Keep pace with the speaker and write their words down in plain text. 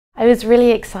I was really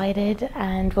excited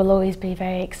and will always be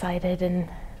very excited and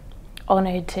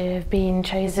honoured to have been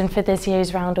chosen for this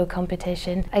year's Roundel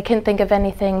competition. I couldn't think of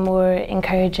anything more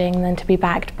encouraging than to be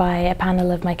backed by a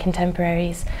panel of my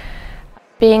contemporaries.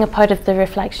 Being a part of the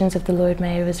Reflections of the Lord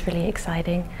Mayor was really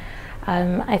exciting.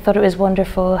 I thought it was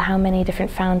wonderful how many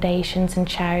different foundations and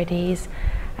charities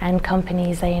and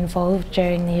companies they involved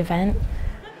during the event.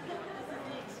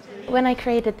 When I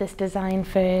created this design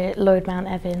for Lord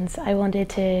Mountevans, I wanted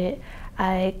to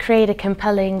create a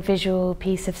compelling visual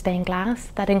piece of stained glass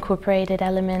that incorporated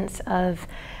elements of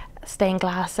stained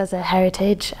glass as a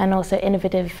heritage and also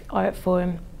innovative art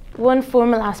form. One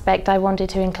formal aspect I wanted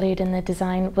to include in the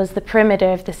design was the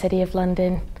perimeter of the City of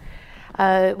London,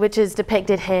 which is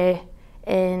depicted here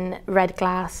in red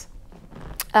glass.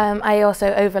 I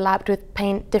also overlapped with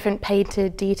different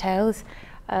painted details,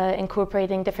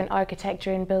 incorporating different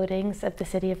architecture and buildings of the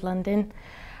City of London.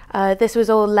 This was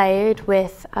all layered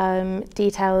with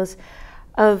details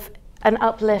of an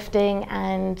uplifting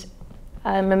and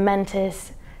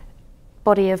momentous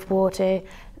body of water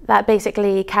that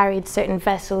basically carried certain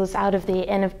vessels out of the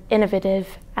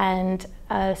innovative and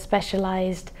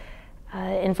specialised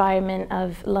environment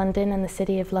of London and the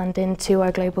City of London to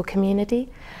our global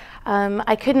community.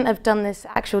 I couldn't have done this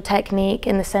actual technique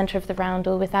in the centre of the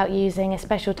roundel without using a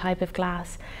special type of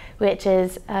glass, which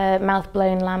is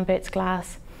mouth-blown Lambert's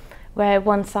glass, where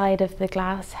one side of the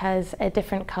glass has a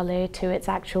different colour to its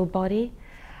actual body.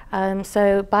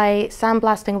 So by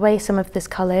sandblasting away some of this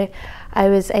colour, I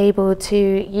was able to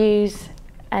use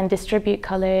and distribute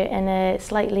colour in a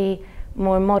slightly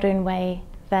more modern way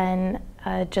than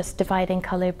just dividing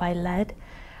colour by lead.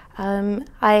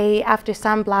 After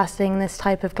sandblasting this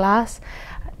type of glass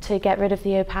to get rid of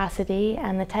the opacity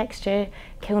and the texture,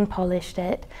 kiln polished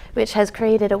it, which has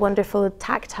created a wonderful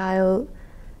tactile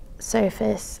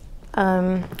surface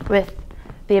with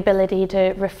the ability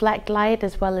to reflect light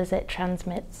as well as it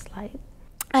transmits light.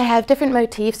 I have different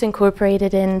motifs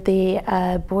incorporated in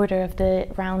the border of the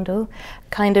roundel,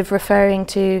 kind of referring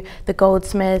to the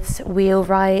goldsmiths,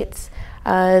 wheelwrights,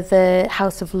 the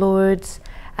House of Lords,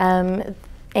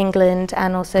 England,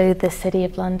 and also the City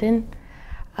of London.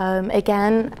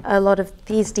 Again, a lot of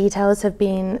these details have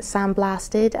been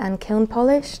sandblasted and kiln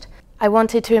polished. I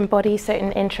wanted to embody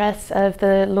certain interests of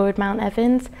the Lord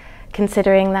Mountevans,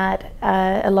 considering that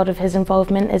a lot of his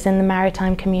involvement is in the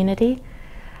maritime community.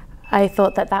 I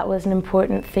thought that that was an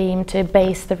important theme to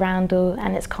base the roundel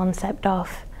and its concept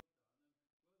off.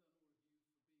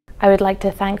 I would like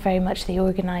to thank very much the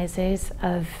organisers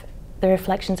of the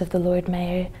Reflections of the Lord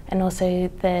Mayor and also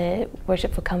the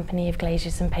Worshipful Company of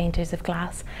Glaziers and Painters of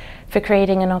Glass for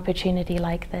creating an opportunity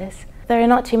like this. There are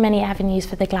not too many avenues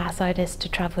for the glass artists to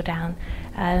travel down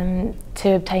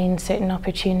to obtain certain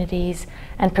opportunities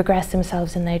and progress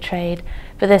themselves in their trade,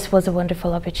 but this was a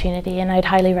wonderful opportunity and I'd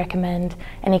highly recommend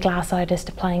any glass artist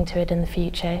applying to it in the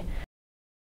future.